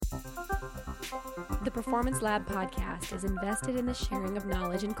The Performance Lab podcast is invested in the sharing of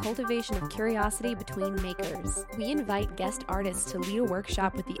knowledge and cultivation of curiosity between makers. We invite guest artists to lead a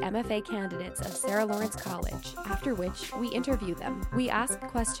workshop with the MFA candidates of Sarah Lawrence College, after which we interview them. We ask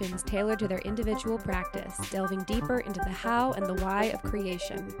questions tailored to their individual practice, delving deeper into the how and the why of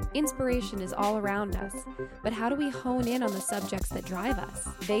creation. Inspiration is all around us, but how do we hone in on the subjects that drive us?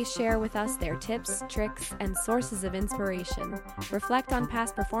 They share with us their tips, tricks, and sources of inspiration, reflect on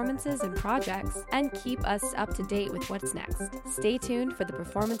past performances and projects, and keep us up to date with what's next. Stay tuned for the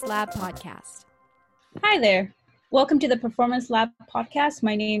Performance Lab podcast. Hi there. Welcome to the Performance Lab podcast.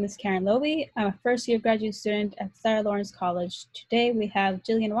 My name is Karen Lowy. I'm a first-year graduate student at Sarah Lawrence College. Today we have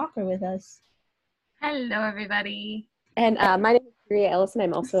Jillian Walker with us. Hello, everybody. And my name is Maria Ellison.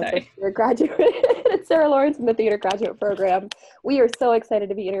 I'm also a first-year graduate at Sarah Lawrence in the Theater Graduate Program. We are so excited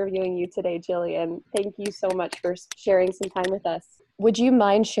to be interviewing you today, Jillian. Thank you so much for sharing some time with us. Would you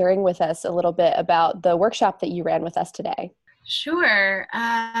mind sharing with us a little bit about the workshop that you ran with us today? Sure.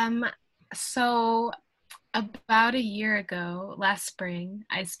 So about a year ago, last spring,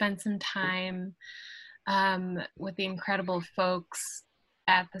 I spent some time with the incredible folks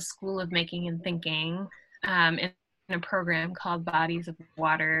at the School of Making and Thinking in a program called Bodies of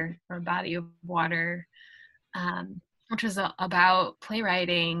Water, or Body of Water, which was about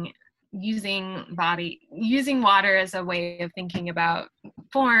playwriting, using water as a way of thinking about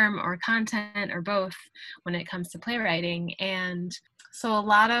form or content or both when it comes to playwriting. And so a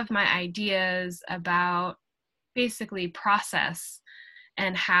lot of my ideas about basically process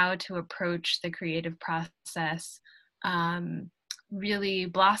and how to approach the creative process really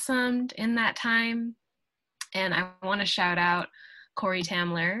blossomed in that time. And I want to shout out Corey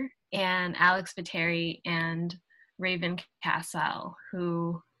Tamler and Alex Viteri and Raven Cassell,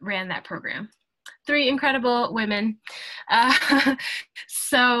 who ran that program. 3 incredible women.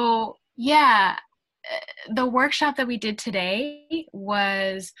 So yeah, the workshop that we did today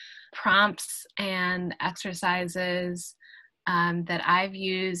was prompts and exercises that I've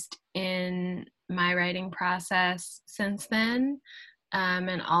used in my writing process since then.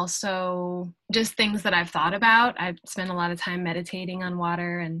 And also just things that I've thought about. I've spent a lot of time meditating on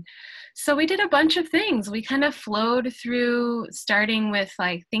water. And so we did a bunch of things. We kind of flowed through, starting with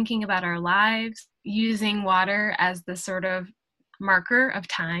like thinking about our lives, using water as the sort of marker of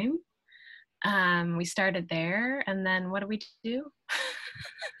time. We started there. And then what did we do?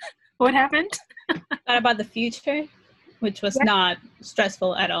 What happened? Thought about the future, which was not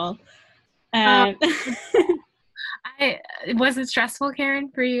stressful at all. Was it stressful, Karen,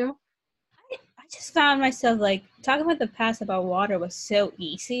 for you? I just found myself like talking about the past about water was so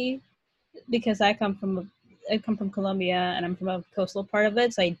easy because I come from Colombia and I'm from a coastal part of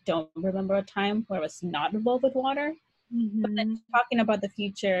it, so I don't remember a time where I was not involved with water. Mm-hmm. But then talking about the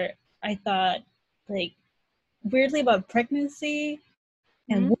future, I thought like weirdly about pregnancy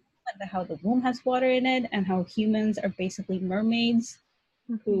and how the womb has water in it, and how humans are basically mermaids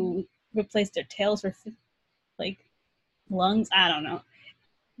who replace their tails for like lungs. I don't know.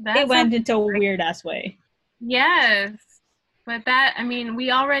 It went into a weird ass way. Yes. But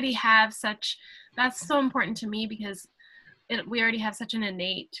we already have that's so important to me because we already have such an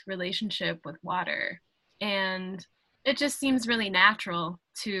innate relationship with water. And it just seems really natural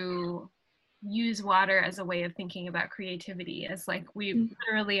to use water as a way of thinking about creativity, as like we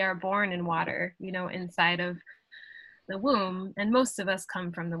literally are born in water, inside of the womb. And most of us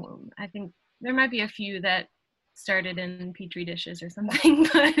come from the womb. I think there might be a few that started in petri dishes or something,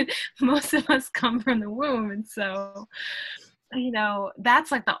 but most of us come from the womb. And so,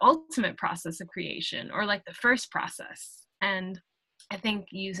 that's like the ultimate process of creation, or like the first process. And I think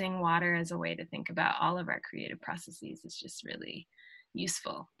using water as a way to think about all of our creative processes is just really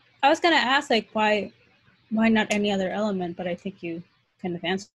useful. I was going to ask like, why not any other element? But I think you kind of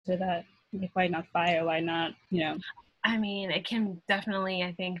answered that. Like, why not fire? Why not, it can definitely,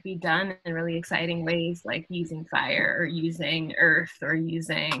 I think, be done in really exciting ways, like using fire or using earth or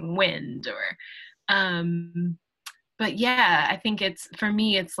using wind but yeah, I think for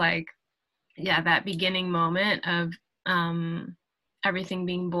me, it's like, that beginning moment of everything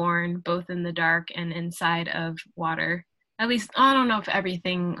being born, both in the dark and inside of water. At least, I don't know if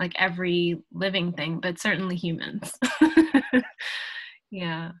everything, like every living thing, but certainly humans.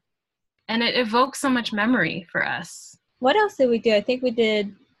 Yeah. And it evokes so much memory for us. What else did we do? I think we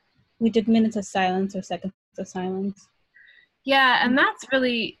did minutes of silence or seconds of silence. Yeah, and that's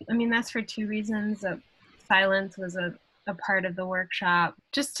really, that's for 2 reasons. Silence was a part of the workshop,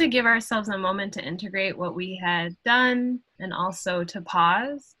 just to give ourselves a moment to integrate what we had done, and also to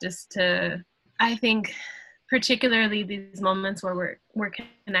pause, just to, I think, particularly these moments where we're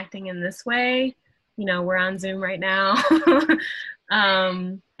connecting in this way. You know, we're on Zoom right now.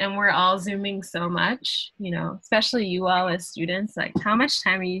 And we're all Zooming so much, you know, especially you all as students. Like, how much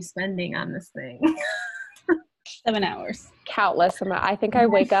time are you spending on this thing? 7 hours. Countless amount. I think I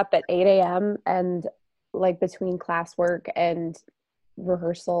wake up at 8 a.m. and like between classwork and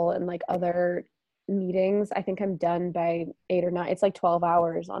rehearsal and like other meetings, I think I'm done by 8 or 9. It's like 12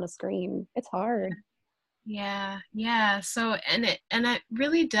 hours on a screen. It's hard. Yeah. So, and it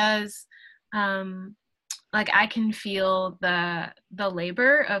really does, like I can feel the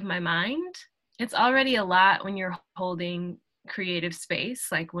labor of my mind. It's already a lot when you're holding creative space,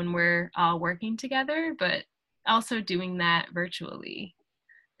 like when we're all working together, but also doing that virtually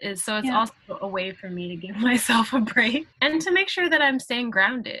is, so it's also a way for me to give myself a break and to make sure that I'm staying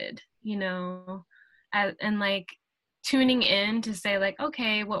grounded, you know, and like tuning in to say like,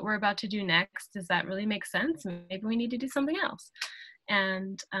 okay, what we're about to do next, does that really make sense? Maybe we need to do something else.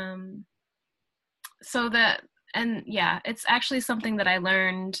 And so that, and yeah, it's actually something that I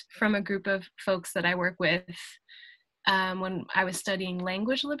learned from a group of folks that I work with when I was studying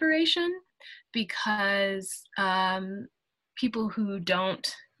language liberation, because people who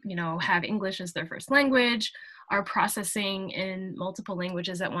don't, you know, have English as their first language are processing in multiple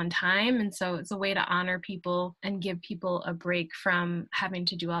languages at one time. And so it's a way to honor people and give people a break from having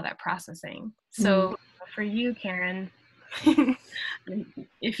to do all that processing. So for you, Karen,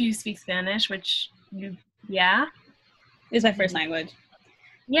 if you speak Spanish, which you, It's my first language.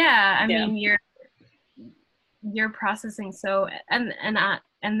 Yeah, I mean, you're processing so, and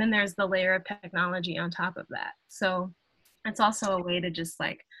then there's the layer of technology on top of that. So it's also a way to just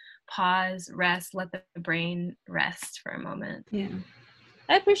like pause, rest, let the brain rest for a moment. Yeah,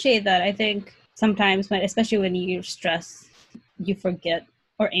 I appreciate that. I think sometimes, especially when you're stressed, you forget,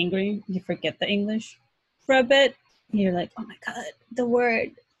 or angry, you forget the English for a bit. You're like, oh my God, the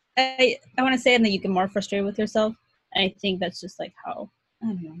word. I want to say it, and then you get more frustrated with yourself. And I think that's just like how, I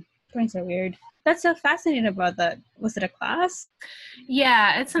don't know, brains are weird. That's so fascinating about that. Was it a class?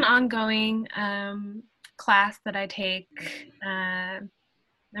 Yeah, it's an ongoing class that I take.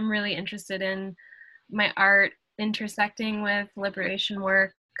 I'm really interested in my art intersecting with liberation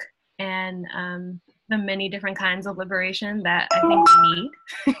work and the many different kinds of liberation that I think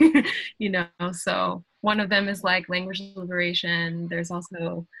we need. You know, so one of them is like language liberation. There's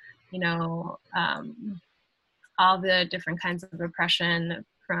also, you know, all the different kinds of oppression,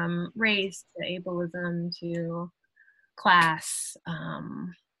 from race to ableism to class,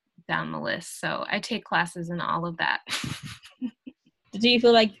 down the list. So I take classes in all of that. Do you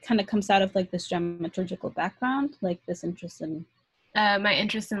feel like it kind of comes out of like this dramaturgical background, like this interest in my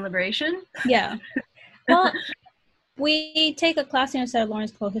interest in liberation? Yeah. Well, we take a class here in Sarah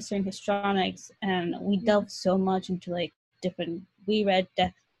Lawrence called History and Histrionics, and we delve so much into like different. We read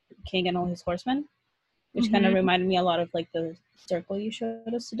Death King and All His Horsemen, which kind of reminded me a lot of like the circle you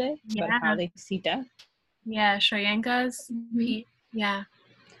showed us today about how they see death. Yeah, Shoyenka's. Yeah.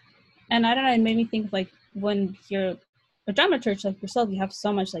 And I don't know, it made me think of like when you're a dramaturg like yourself, you have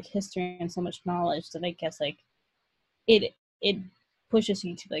so much like history and so much knowledge that I guess like it pushes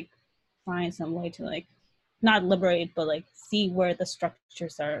you to like find some way to like not liberate but like see where the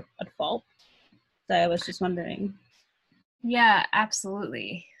structures are at fault. So I was just wondering. Yeah,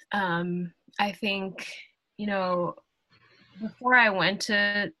 absolutely. I think, you know, before I went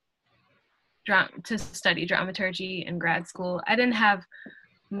to study dramaturgy in grad school, I didn't have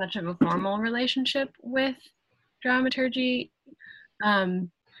much of a formal relationship with dramaturgy.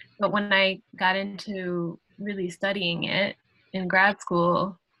 But when I got into really studying it in grad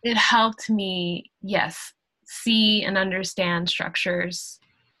school, it helped me, see and understand structures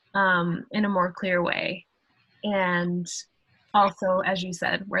in a more clear way. And also, as you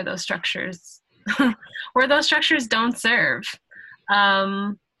said, where those structures don't serve.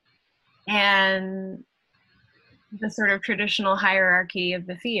 And the sort of traditional hierarchy of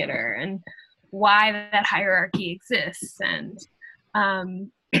the theater and why that hierarchy exists. And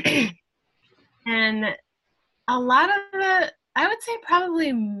and a lot of I would say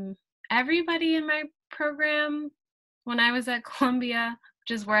probably everybody in my program when I was at Columbia,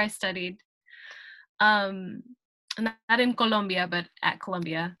 which is where I studied, not in Colombia, but at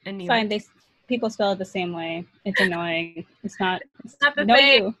Columbia in New York. Fine, people spell it the same way. It's annoying. It's not the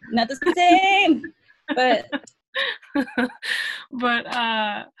same. Not the same. But but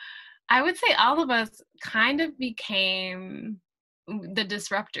I would say all of us kind of became the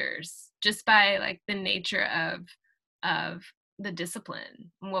disruptors just by like the nature of the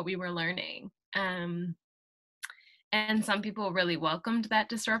discipline and what we were learning. And some people really welcomed that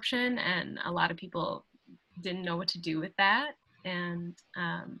disruption, and a lot of people didn't know what to do with that. And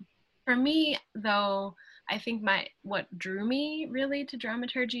for me, though, I think what drew me really to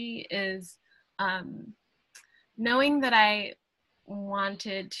dramaturgy is knowing that I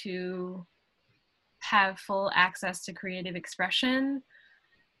wanted to have full access to creative expression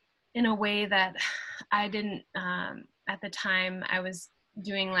in a way that I didn't, at the time I was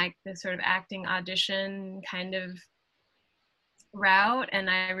doing like this sort of acting audition kind of route, and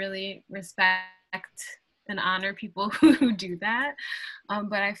I really respect and honor people who do that.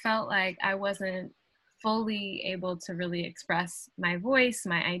 But I felt like I wasn't fully able to really express my voice,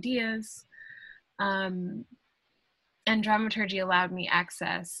 my ideas. And dramaturgy allowed me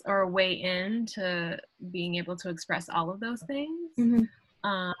access or a way in to being able to express all of those things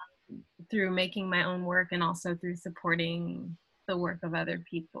through making my own work and also through supporting the work of other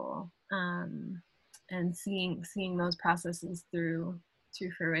people, and seeing those processes through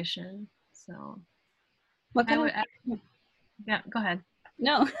to fruition. So What kind of yeah, go ahead.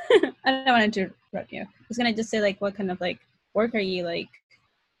 No, I don't want to interrupt you. I was gonna just say, like, what kind of like work are you like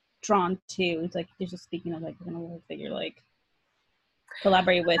drawn to? It's like you're just speaking of like the kind of work that you're like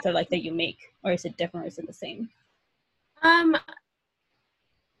collaborate with, or like that you make, or is it different, or is it the same?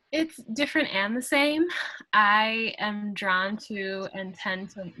 It's different and the same. I am drawn to and tend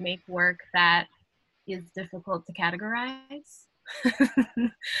to make work that is difficult to categorize.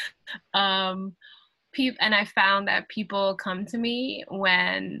 And I found that people come to me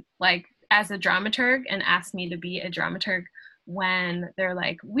when, like, as a dramaturg and ask me to be a dramaturg when they're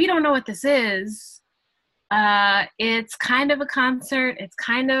like, we don't know what this is. It's kind of a concert. It's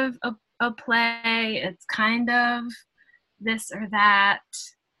kind of a play. It's kind of this or that.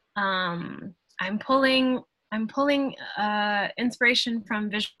 I'm pulling inspiration from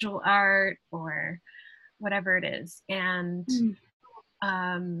visual art or whatever it is. And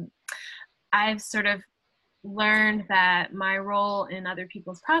I've sort of learned that my role in other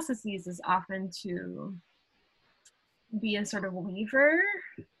people's processes is often to be a sort of weaver,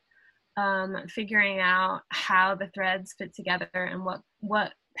 figuring out how the threads fit together and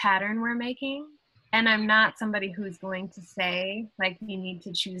what pattern we're making. And I'm not somebody who's going to say, like, you need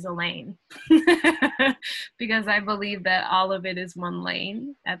to choose a lane, because I believe that all of it is one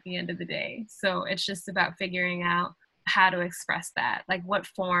lane at the end of the day. So it's just about figuring out how to express that, like what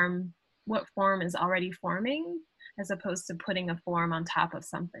form is already forming, as opposed to putting a form on top of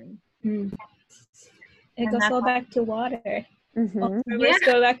something. It goes all back to water. Rivers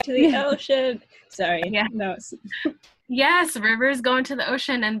go back to the ocean. Sorry. Yeah. No. Yes, rivers go into the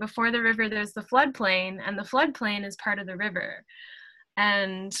ocean, and before the river there's the floodplain, and the floodplain is part of the river.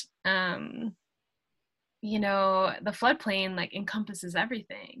 And you know, the floodplain like encompasses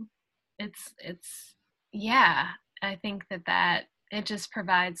everything. It's yeah, I think that it just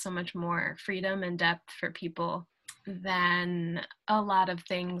provides so much more freedom and depth for people than a lot of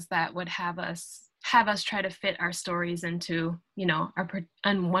things that would have us try to fit our stories into, you know,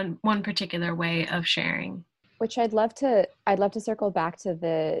 one particular way of sharing. Which I'd love to circle back to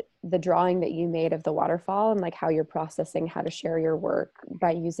the drawing that you made of the waterfall, and like how you're processing how to share your work by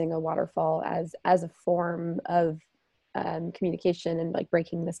using a waterfall as a form of communication and like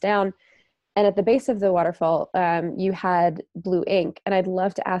breaking this down. And at the base of the waterfall, you had blue ink, and I'd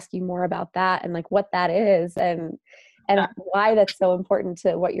love to ask you more about that and like what that is and why that's so important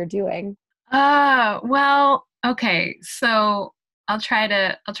to what you're doing. Well, okay, so I'll try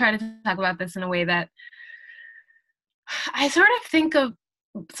to talk about this in a way that I sort of think of.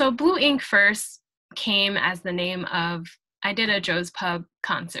 So Blue Ink first came as the name of, I did a Joe's Pub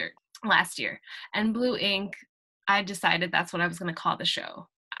concert last year, and Blue Ink, I decided that's what I was going to call the show.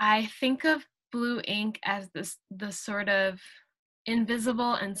 I think of blue ink as the sort of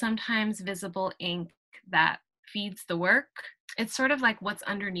invisible and sometimes visible ink that feeds the work. It's sort of like what's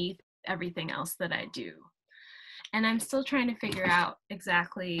underneath everything else that I do. And I'm still trying to figure out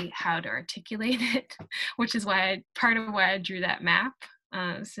exactly how to articulate it, which is part of why I drew that map,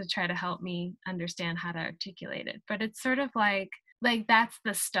 to try to help me understand how to articulate it. But it's sort of like that's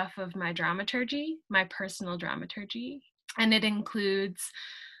the stuff of my dramaturgy, my personal dramaturgy. And it includes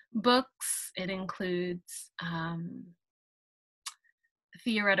books, it includes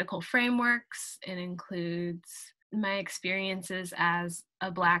theoretical frameworks, it includes my experiences as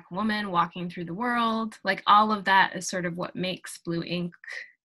a Black woman walking through the world. Like all of that is sort of what makes Blue Ink.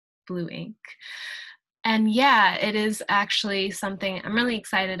 And yeah, it is actually something I'm really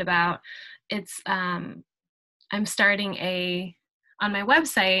excited about. It's I'm starting on my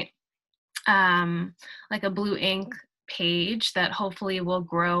website like a Blue Ink page that hopefully will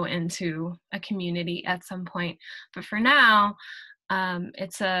grow into a community at some point. But for now,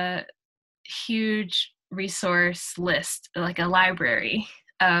 it's a huge resource list, like a library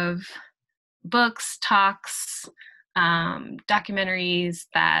of books, talks, documentaries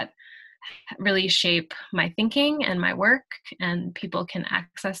that really shape my thinking and my work, and people can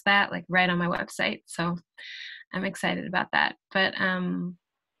access that like right on my website. So I'm excited about that. But I'm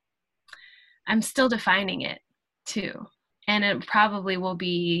still defining it too. And it probably will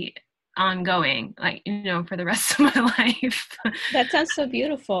be ongoing, like, for the rest of my life. That sounds so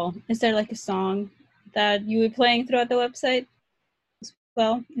beautiful. Is there like a song that you were playing throughout the website as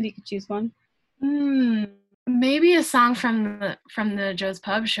well, if you could choose one? Maybe a song from the Joe's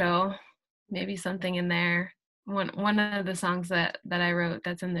Pub show. Maybe something in there. One of the songs that I wrote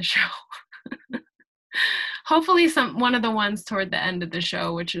that's in the show. Hopefully one of the ones toward the end of the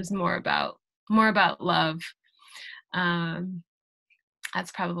show, which is more about love.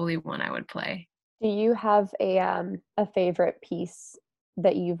 That's probably one I would play. Do you have a favorite piece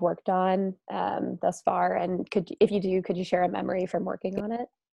that you've worked on thus far? And if you do, could you share a memory from working on it?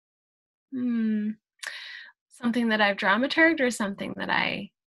 Something that I've dramaturged or something that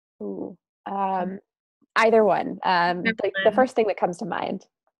I... Either one. The first thing that comes to mind.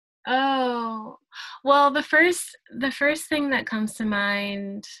 Oh, well, the first thing that comes to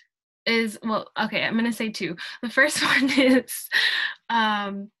mind is, well, okay, I'm going to say two. The first one is,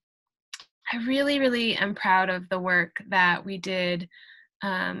 I really, really am proud of the work that we did.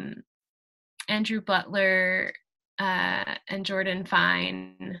 Andrew Butler and Jordan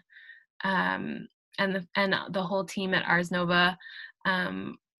Fine and the whole team at Ars Nova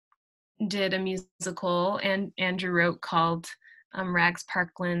did a musical, and Andrew wrote, called Rags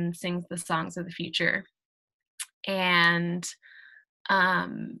Parkland Sings the Songs of the Future. And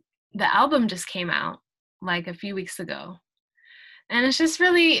the album just came out like a few weeks ago. And it's just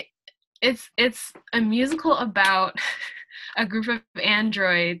really, it's a musical about a group of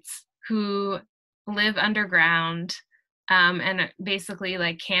androids who live underground and basically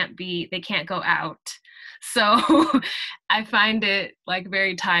like they can't go out. So I find it like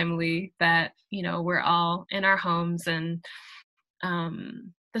very timely that, we're all in our homes, and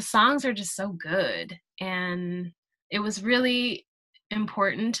the songs are just so good. And it was really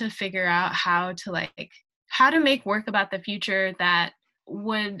important to figure out how to make work about the future that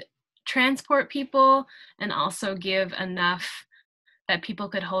would transport people and also give enough that people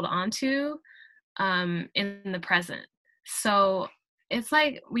could hold on to in the present. So it's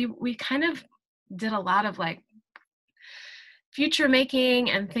like we kind of did a lot of like future making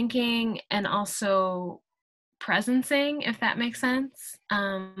and thinking, and also presencing, if that makes sense,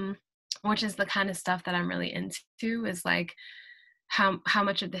 which is the kind of stuff that I'm really into, is like how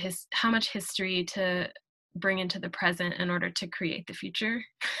much history to bring into the present in order to create the future.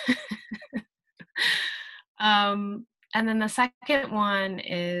 And then the second one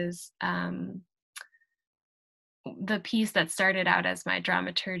is the piece that started out as my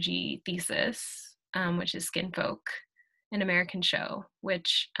dramaturgy thesis, which is Skin Folk, an American show,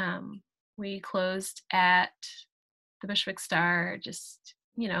 which we closed at the Bushwick Star just,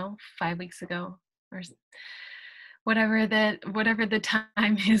 5 weeks ago, or whatever the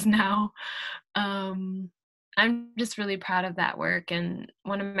time is now. I'm just really proud of that work. And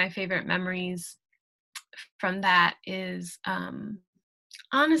one of my favorite memories from that is,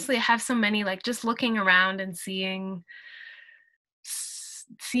 honestly, I have so many, like just looking around and seeing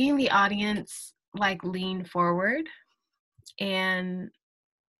the audience like lean forward and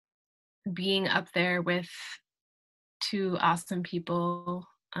being up there with two awesome people,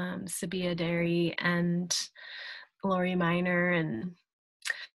 Sabia Derry and Lori Minor. And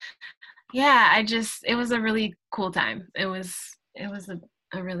yeah, it was a really cool time. It was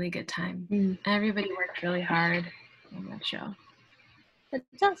a really good time. Everybody worked really hard on that show.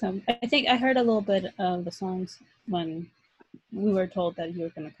 That's awesome. I think I heard a little bit of the songs when we were told that you were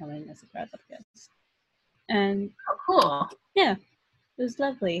going to come in as a grad guest. And cool. Yeah, it was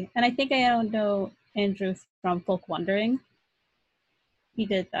lovely. And I think I don't know Andrew from Folk Wondering. He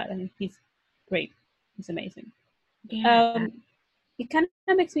did that, and he's great. He's amazing. Yeah. It kind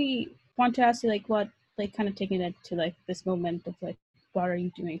of makes me want to ask you, like, what, like, kind of taking it to like this moment of like, what are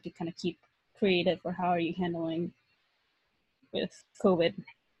you doing to kind of keep creative, or how are you handling with COVID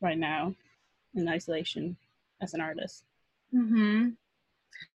right now in isolation as an artist?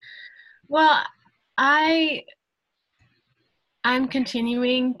 Well, I'm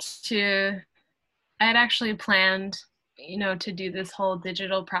continuing to, I'd actually planned, to do this whole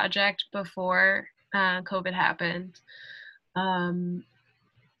digital project before COVID happened. I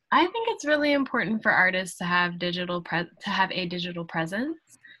think it's really important for artists to have a digital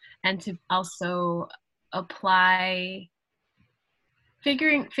presence, and to also apply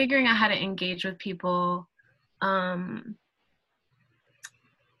figuring out how to engage with people in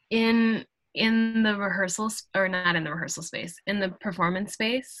the rehearsals, or not in the rehearsal space, in the performance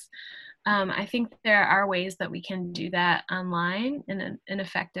space. I think there are ways that we can do that online in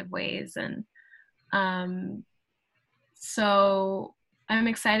effective ways. And so I'm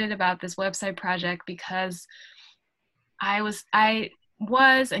excited about this website project because I was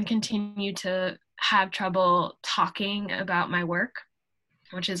and continue to have trouble talking about my work,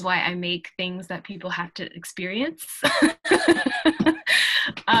 which is why I make things that people have to experience.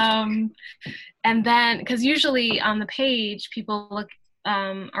 And then, because usually on the page, people look,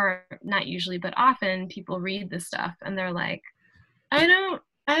 or not usually, but often people read the stuff and they're like, I don't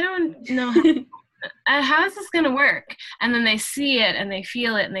know how is this going to work? And then they see it and they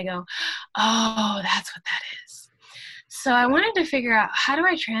feel it and they go, oh, that's what that is. So I wanted to figure out, how do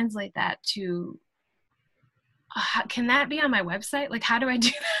I translate that to, can that be on my website? Like, how do I do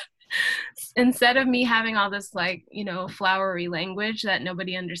that? Instead of me having all this, like, you know, flowery language that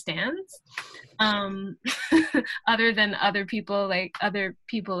nobody understands, other than other people like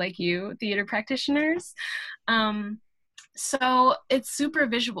you, theater practitioners. So it's super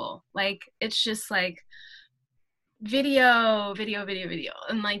visual. Like, it's just like video.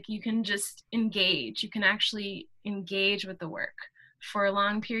 And like, you can just engage. You can actually engage with the work for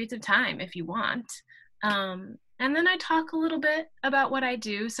long periods of time if you want. And then I talk a little bit about what I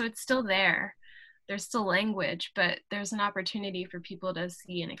do, so it's still there. There's still language, but there's an opportunity for people to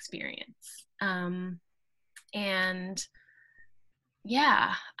see and experience. And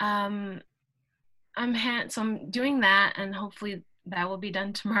yeah, so I'm doing that, and hopefully that will be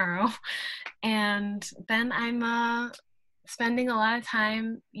done tomorrow. And then I'm spending a lot of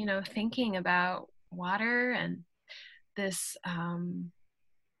time, you know, thinking about water and this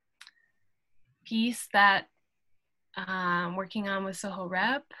piece that I'm working on with Soho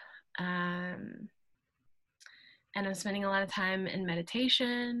Rep. And I'm spending a lot of time in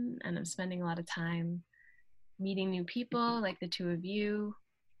meditation, and I'm spending a lot of time meeting new people like the two of you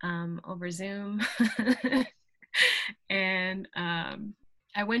over Zoom. And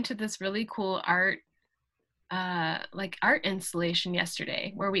I went to this really cool art installation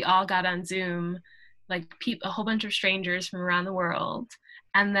yesterday where we all got on Zoom, like a whole bunch of strangers from around the world.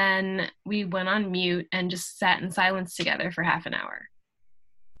 And then we went on mute and just sat in silence together for half an hour.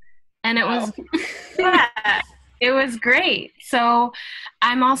 And it was, yeah, it was great. So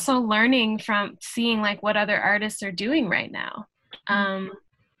I'm also learning from seeing like what other artists are doing right now.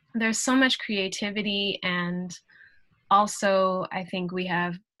 There's so much creativity, and also I think we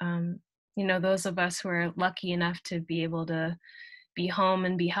have, you know, those of us who are lucky enough to be able to be home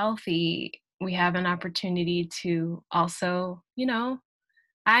and be healthy, we have an opportunity to also, you know,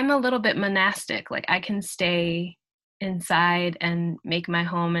 I'm a little bit monastic. Like, I can stay inside and make my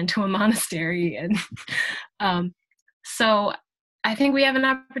home into a monastery. And so I think we have an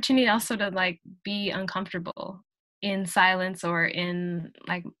opportunity also to like be uncomfortable in silence, or in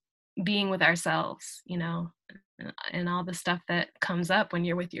like being with ourselves, you know, and all the stuff that comes up when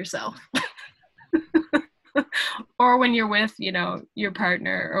you're with yourself. Or when you're with, you know, your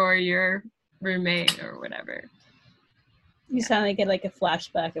partner or your roommate or whatever. You sound like a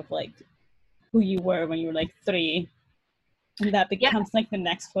flashback of like who you were when you were like 3, and that becomes like the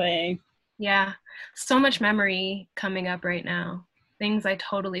next play. Yeah, so much memory coming up right now. Things I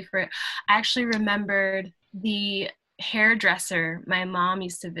totally forgot. I actually remembered the hairdresser my mom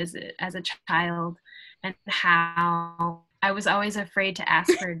used to visit as a child, and how I was always afraid to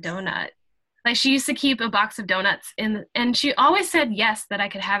ask for a donut. Like, she used to keep a box of donuts and she always said yes, that I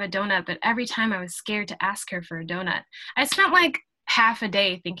could have a donut, but every time I was scared to ask her for a donut. I spent like half a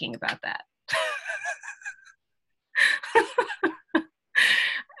day thinking about that.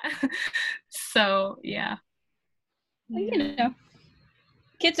 So, yeah. You know,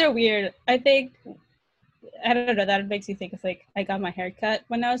 kids are weird. I think, I don't know, that makes me think of like, I got my hair cut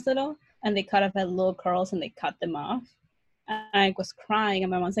when I was little, and they cut off had little curls and they cut them off. And I was crying,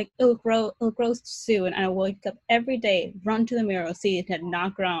 and my mom's like, it'll grow soon. And I wake up every day, run to the mirror, see it had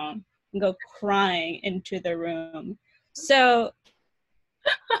not grown, and go crying into the room. So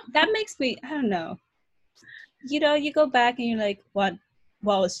that makes me, I don't know, you know, you go back and you're like, what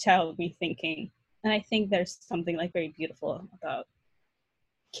was child me thinking? And I think there's something like very beautiful about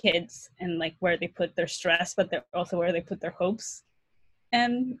kids and like where they put their stress, but they're also where they put their hopes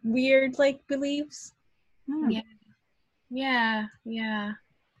and weird like beliefs. Yeah.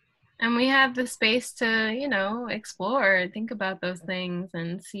 And we have the space to, you know, explore, think about those things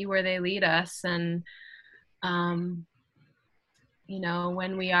and see where they lead us. And you know,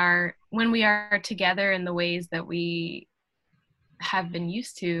 when we are together in the ways that we have been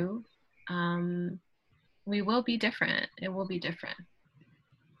used to, we will be different. It will be different.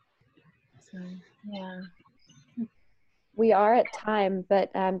 So, yeah. We are at time,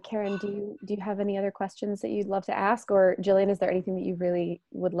 but Karen, do you have any other questions that you'd love to ask? Or Jillian, is there anything that you really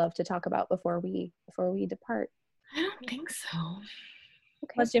would love to talk about before we depart? I don't think so.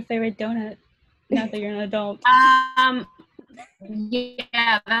 Okay. What's your favorite donut? Not that you're an adult.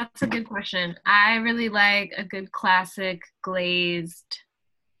 Yeah, that's a good question. I really like a good classic glazed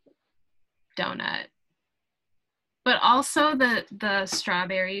donut. But also the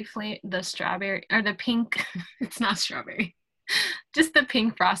strawberry or the pink, it's not strawberry, just the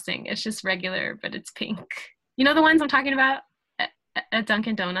pink frosting. It's just regular, but it's pink. You know the ones I'm talking about at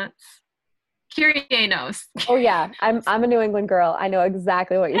Dunkin' Donuts? Kyrie knows. Oh yeah, I'm a New England girl. I know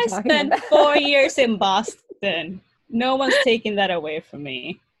exactly what you're talking about. I spent 4 years in Boston. No one's taking that away from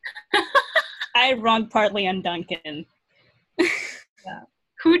me. I run partly on Dunkin'. Yeah.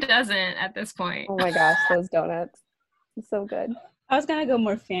 Who doesn't at this point? Oh my gosh, those donuts. So good. I was gonna go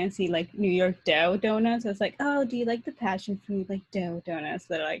more fancy, like New York dough donuts. I was like, oh, do you like the passion fruit, like dough donuts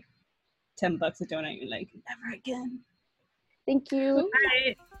that are like $10 a donut? You're like, never again. Thank you. All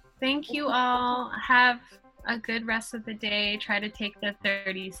right. Thank you all. Have a good rest of the day. Try to take the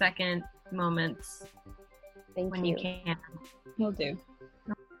 30-second moments when you can. Will do.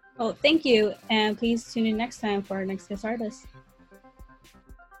 Well, thank you, and please tune in next time for our next guest artist.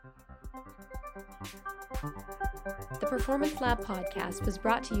 The Performance Lab podcast was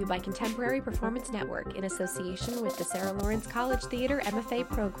brought to you by Contemporary Performance Network in association with the Sarah Lawrence College Theater MFA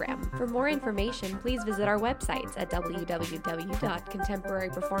program. For more information, please visit our websites at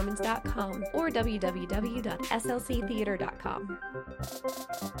www.contemporaryperformance.com or www.slctheater.com.